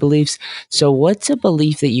changing your beliefs. So what's a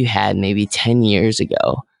belief that you had maybe 10 years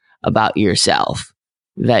ago about yourself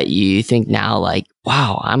that you think now like,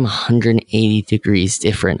 wow, I'm 180 degrees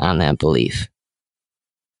different on that belief?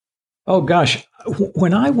 Oh gosh,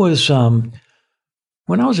 when I was a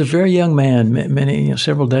very young man, many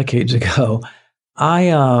several decades ago,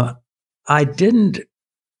 I didn't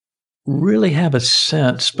really have a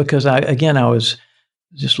sense, because I was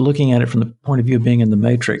just looking at it from the point of view of being in the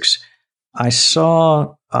Matrix. I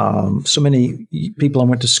saw so many people I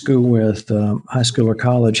went to school with, high school or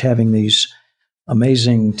college, having these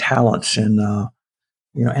amazing talents in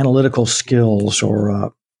analytical skills,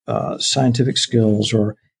 or scientific skills,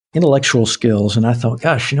 or intellectual skills. And I thought,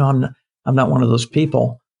 gosh, I'm not one of those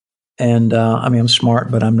people. And I'm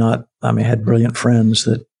smart, but I'm not. I had brilliant friends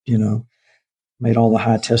that made all the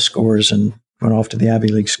high test scores and went off to the Ivy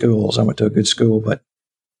League schools. I went to a good school, but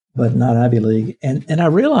not Ivy League. And I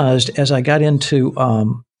realized as I got into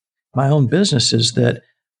my own businesses that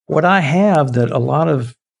what I have that a lot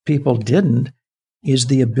of people didn't is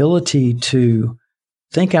the ability to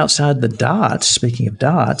think outside the dots. Speaking of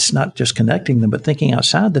dots, not just connecting them, but thinking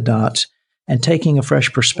outside the dots and taking a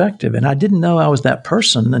fresh perspective. And I didn't know I was that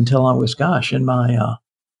person until I was, in my,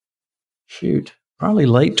 probably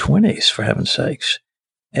late 20s, for heaven's sakes.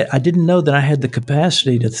 I didn't know that I had the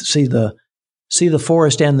capacity to see the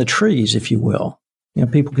forest and the trees, if you will.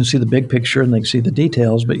 People can see the big picture and they can see the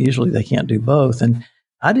details, but usually they can't do both. And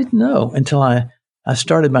I didn't know until I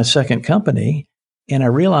started my second company, and I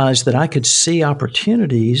realized that I could see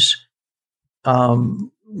opportunities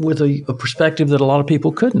with a perspective that a lot of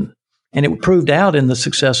people couldn't. And it proved out in the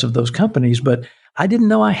success of those companies, but I didn't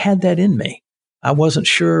know I had that in me. I wasn't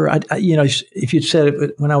sure. If you'd said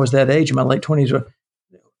it when I was that age, in my late 20s,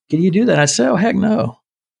 can you do that? I'd say, oh, heck no.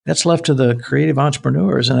 That's left to the creative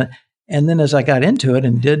entrepreneurs. And then as I got into it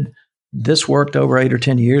and did this, worked over 8 or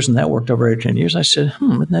 10 years, and that worked over 8 or 10 years, I said,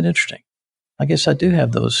 isn't that interesting? I guess I do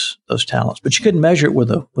have those talents. But you couldn't measure it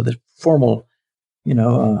with a formal,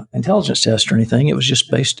 intelligence test or anything. It was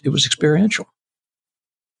just it was experiential.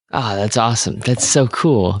 Oh, that's awesome. That's so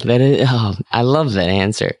cool. I love that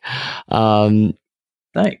answer.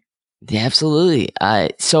 Thanks. Yeah, absolutely.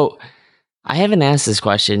 So I haven't asked this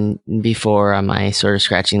question before on my sort of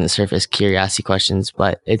scratching the surface curiosity questions,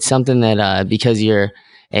 but it's something that because you're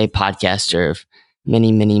a podcaster of many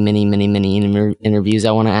interviews,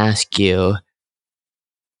 I want to ask you,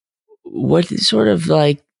 what sort of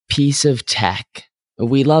like piece of tech?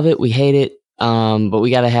 We love it, we hate it, but we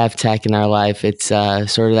got to have tech in our life. It's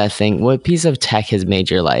sort of that thing. What piece of tech has made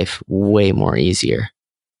your life way more easier?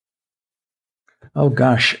 Oh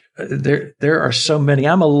gosh, there are so many.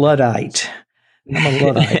 I'm a Luddite. I'm a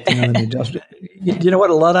Luddite. You know what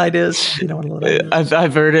a Luddite is? You know what a Luddite is?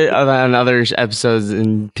 I've heard it on other episodes,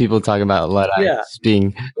 and people talk about Luddites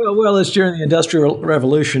being. Well, it's during the Industrial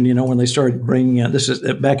Revolution. When they started bringing in, this is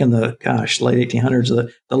back in the late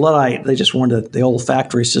 1800s. The Luddite, they just wanted the old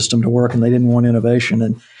factory system to work, and they didn't want innovation.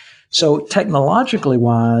 And so, technologically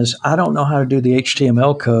wise, I don't know how to do the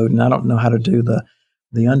HTML code, and I don't know how to do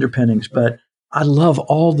the underpinnings, but I love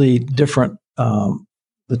all the different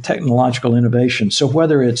the technological innovation. So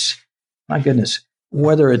whether it's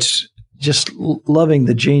just loving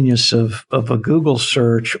the genius of a Google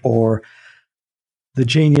search or the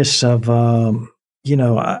genius of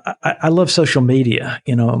I love social media.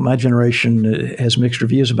 My generation has mixed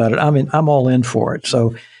reviews about it. I mean, I'm all in for it.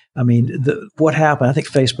 So I mean, what happened? I think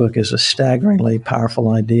Facebook is a staggeringly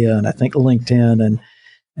powerful idea, and I think LinkedIn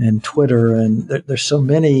and Twitter, and there's so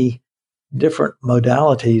many different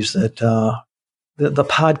modalities that the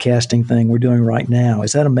podcasting thing we're doing right now.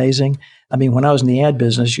 Is that amazing? I mean, when I was in the ad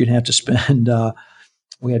business, you'd have to spend,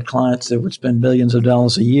 we had clients that would spend millions of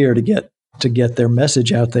dollars a year to get their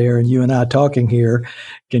message out there. And you and I talking here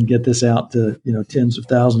can get this out to, tens of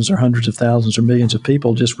thousands or hundreds of thousands or millions of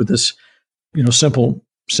people just with this,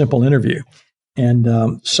 simple interview.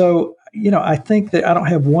 And so, I think that I don't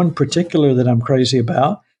have one particular that I'm crazy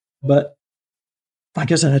about, but I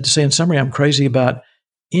guess I'd have to say in summary, I'm crazy about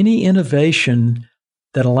any innovation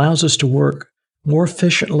that allows us to work more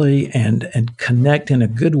efficiently and connect in a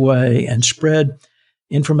good way and spread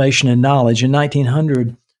information and knowledge. In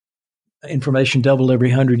 1900, information doubled every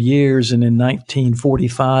 100 years, and in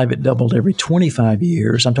 1945, it doubled every 25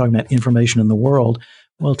 years. I'm talking about information in the world.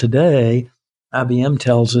 Well, today, IBM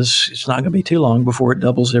tells us it's not going to be too long before it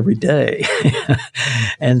doubles every day.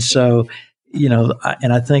 And so,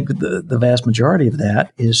 and I think the vast majority of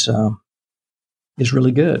that is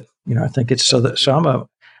really good. I think it's so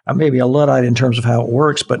I'm maybe a Luddite in terms of how it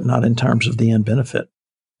works, but not in terms of the end benefit.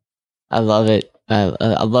 I love it.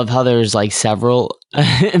 I love how there's like several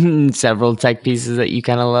tech pieces that you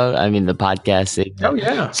kind of love. I mean, the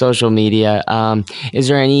podcasting, social media. Is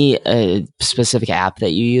there any specific app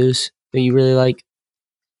that you use that you really like?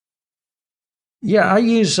 Yeah, I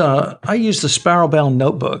use the Spiral-bound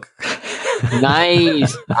notebook.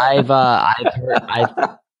 Nice.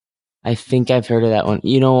 I think I've heard of that one.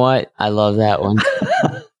 You know what? I love that one.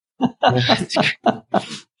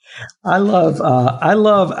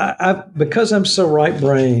 Because I'm so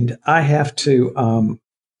right-brained, I have to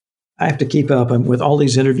keep up with all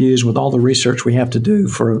these interviews, with all the research we have to do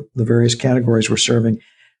for the various categories we're serving.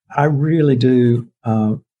 I really do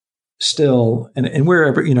still, and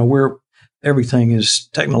where everything is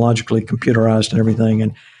technologically computerized and everything,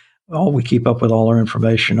 and we keep up with all our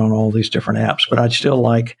information on all these different apps. But I still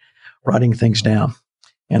like writing things down,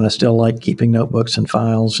 and I still like keeping notebooks and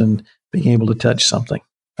files and being able to touch something.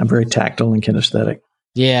 I'm very tactile and kinesthetic.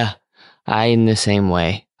 Yeah, I'm the same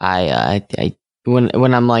way. I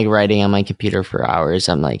when I'm like writing on my computer for hours,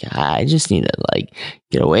 I'm like, I just need to like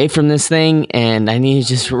get away from this thing, and I need to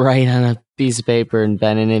just write on a piece of paper and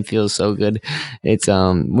pen, and it feels so good. It's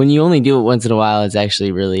when you only do it once in a while, it's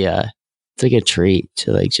actually really it's like a treat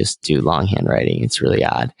to like just do longhand writing. It's really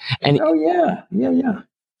odd. And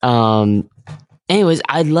anyways,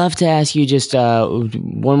 I'd love to ask you just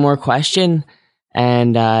one more question,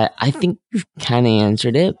 and I think you've kind of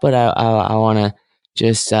answered it, but I want to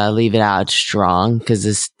just leave it out strong,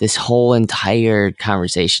 because this whole entire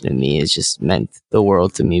conversation to me has just meant the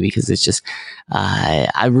world to me, because it's just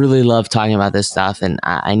I really love talking about this stuff, and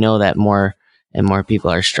I know that more and more people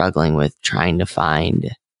are struggling with trying to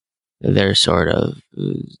find their sort of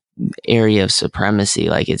area of supremacy,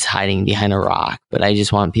 like it's hiding behind a rock. But I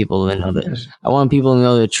just want people to know that I want people to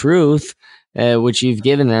know the truth, which you've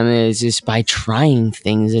given them, is just by trying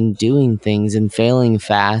things and doing things and failing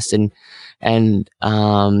fast, and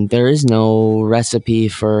there is no recipe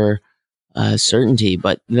for certainty.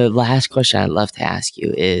 But the last question I'd love to ask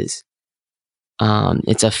you is,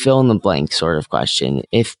 it's a fill in the blank sort of question.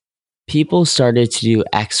 If people started to do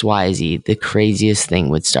XYZ, the craziest thing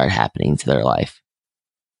would start happening to their life.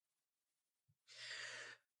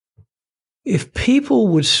 If people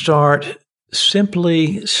would start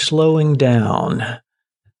simply slowing down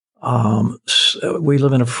We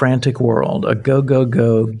live in a frantic world, a go, go,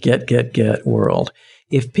 go, get world.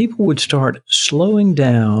 If people would start slowing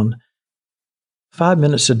down 5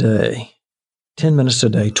 minutes a day, 10 minutes a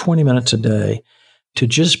day, 20 minutes a day, to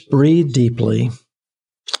just breathe deeply,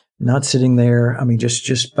 not sitting there,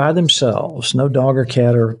 just by themselves, no dog or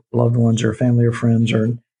cat or loved ones or family or friends, or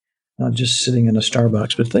not just sitting in a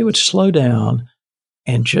Starbucks, but if they would slow down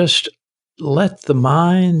and just let the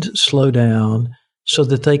mind slow down so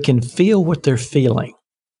that they can feel what they're feeling.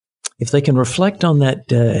 If they can reflect on that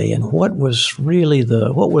day and what were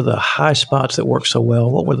the high spots that worked so well?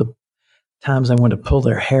 What were the times they wanted to pull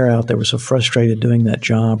their hair out? They were so frustrated doing that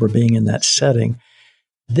job or being in that setting.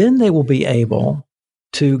 Then they will be able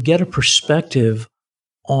to get a perspective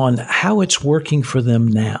on how it's working for them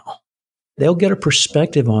now. They'll get a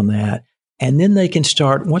perspective on that. And then they can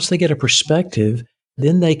start, once they get a perspective,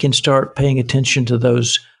 then they can start paying attention to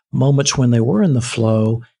those moments when they were in the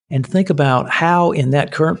flow and think about how in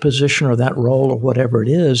that current position or that role or whatever it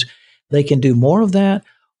is, they can do more of that,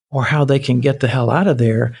 or how they can get the hell out of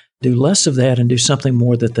there, do less of that and do something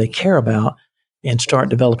more that they care about, and start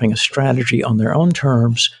developing a strategy on their own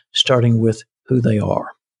terms, starting with who they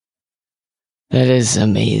are. That is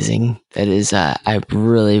amazing. That is, I'm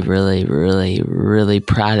really, really, really, really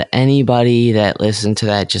proud of anybody that listened to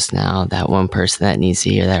that just now, that one person that needs to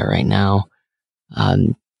hear that right now,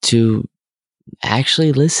 to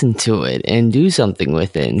actually listen to it and do something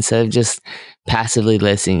with it instead of just passively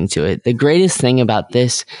listening to it. The greatest thing about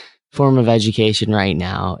this form of education right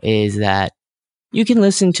now is that you can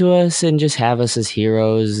listen to us and just have us as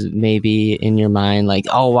heroes, maybe in your mind, like,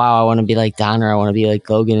 oh, wow, I want to be like Don, or I want to be like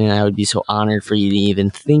Logan, and I would be so honored for you to even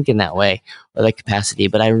think in that way or that capacity.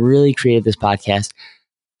 But I really created this podcast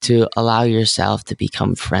to allow yourself to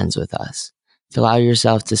become friends with us, to allow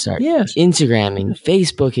yourself to start Instagramming,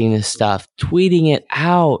 Facebooking this stuff, tweeting it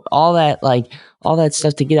out, all that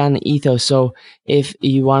stuff to get on the ethos. So if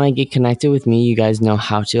you want to get connected with me, you guys know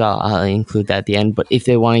how to. I'll include that at the end. But if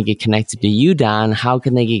they want to get connected to you, Don, how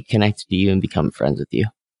can they get connected to you and become friends with you?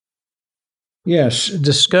 Yes,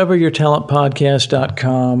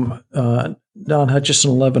 discoveryourtalentpodcast.com, Don Hutcheson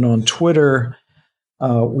 11 on Twitter.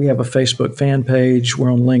 We have a Facebook fan page.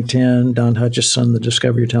 We're on LinkedIn, Don Hutcheson, the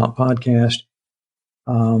Discover Your Talent Podcast.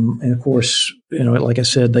 And of course, like I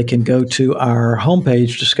said, they can go to our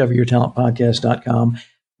homepage, discoveryourtalentpodcast.com.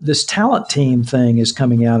 This talent team thing is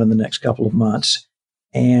coming out in the next couple of months.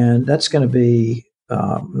 And that's going to be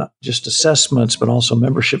not just assessments, but also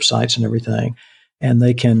membership sites and everything. And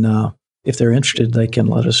they can, if they're interested, they can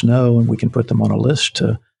let us know and we can put them on a list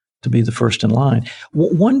to be the first in line.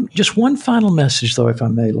 One final message, though, if I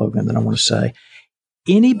may, Logan, that I want to say.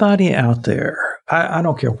 Anybody out there, I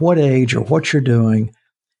don't care what age or what you're doing,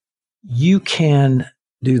 you can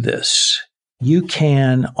do this. You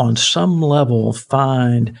can, on some level,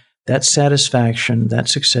 find that satisfaction, that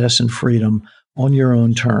success and freedom on your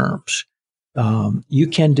own terms. You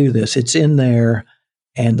can do this. It's in there,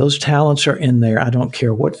 and those talents are in there. I don't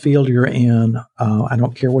care what field you're in. I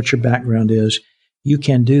don't care what your background is. You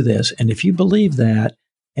can do this. And if you believe that,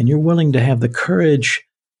 and you're willing to have the courage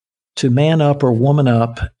to man up or woman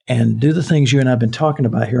up and do the things you and I have been talking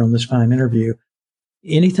about here on this fine interview,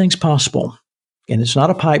 anything's possible. And it's not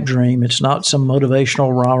a pipe dream. It's not some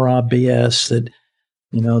motivational rah-rah BS that,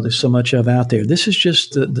 there's so much of out there. This is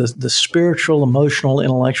just the spiritual, emotional,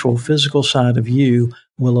 intellectual, physical side of you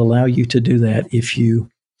will allow you to do that if you'll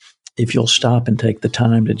stop and take the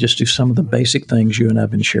time to just do some of the basic things you and I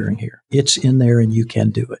have been sharing here. It's in there and you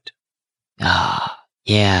can do it.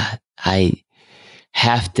 Yeah. I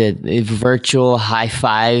have to virtual high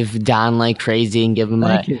five Don like crazy and give him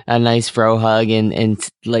a nice bro hug and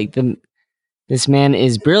like this man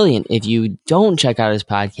is brilliant. If you don't check out his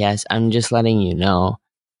podcast, I'm just letting you know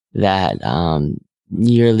that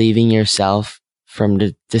you're leaving yourself from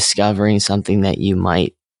discovering something that you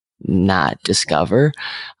might not discover.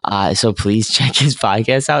 So please check his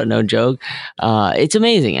podcast out. No joke. It's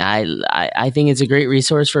amazing. I think it's a great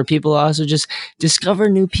resource for people to also just discover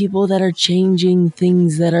new people that are changing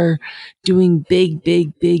things, that are doing big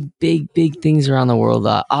things around the world.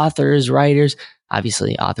 Authors, writers,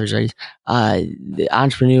 obviously authors, writers,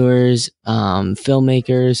 entrepreneurs,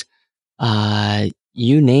 filmmakers,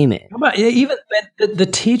 you name it. How about even the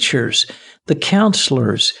teachers, the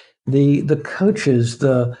counselors, the coaches,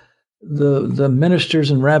 the ministers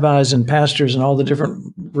and rabbis and pastors and all the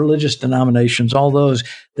different religious denominations, all those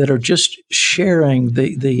that are just sharing,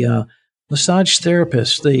 the massage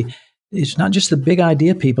therapists, it's not just the big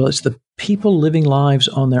idea people, it's the people living lives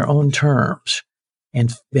on their own terms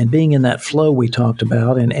and being in that flow we talked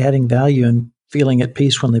about and adding value and feeling at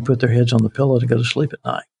peace when they put their heads on the pillow to go to sleep at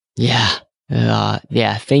night. Yeah.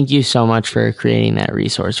 Yeah. Thank you so much for creating that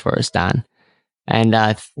resource for us, Don. And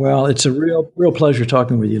Well, it's a real pleasure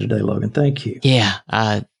talking with you today, Logan. Thank you. yeah,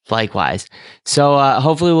 likewise. So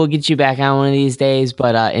hopefully we'll get you back on one of these days.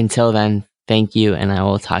 But until then, thank you, and I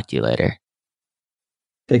will talk to you later.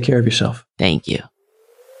 Take care of yourself. Thank you.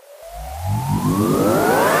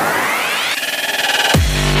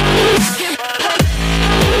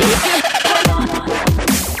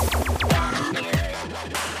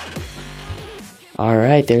 All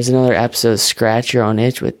right, there's another episode of Scratch Your Own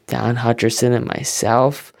Itch with Don Hutcheson and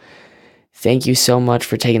myself. Thank you so much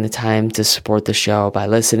for taking the time to support the show by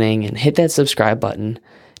listening, and hit that subscribe button.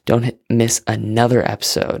 Don't miss another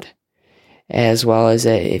episode. As well as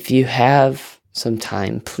if you have some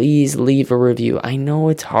time, please leave a review. I know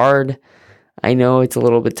it's hard. I know it's a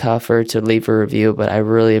little bit tougher to leave a review, but I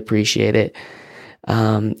really appreciate it.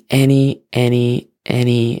 Any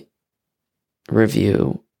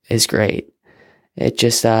review is great. It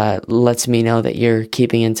just lets me know that you're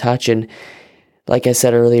keeping in touch. And like I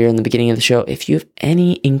said earlier in the beginning of the show, if you have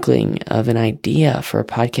any inkling of an idea for a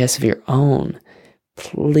podcast of your own,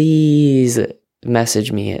 please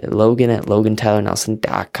message me at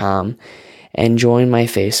logan@logantylernelson.com and join my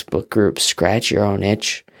Facebook group, Scratch Your Own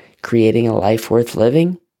Itch, Creating a Life Worth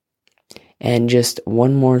Living. And just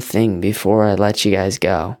one more thing before I let you guys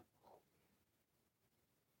go.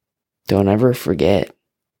 Don't ever forget,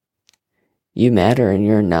 you matter and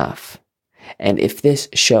you're enough. And if this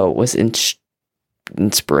show was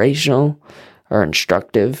inspirational or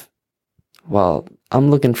instructive, well, I'm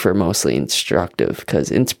looking for mostly instructive,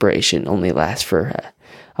 because inspiration only lasts for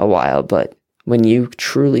a while. But when you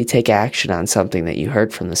truly take action on something that you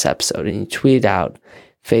heard from this episode and you tweet out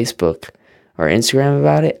Facebook or Instagram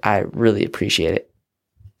about it, I really appreciate it.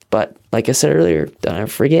 But like I said earlier, don't ever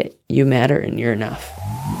forget, you matter and you're enough.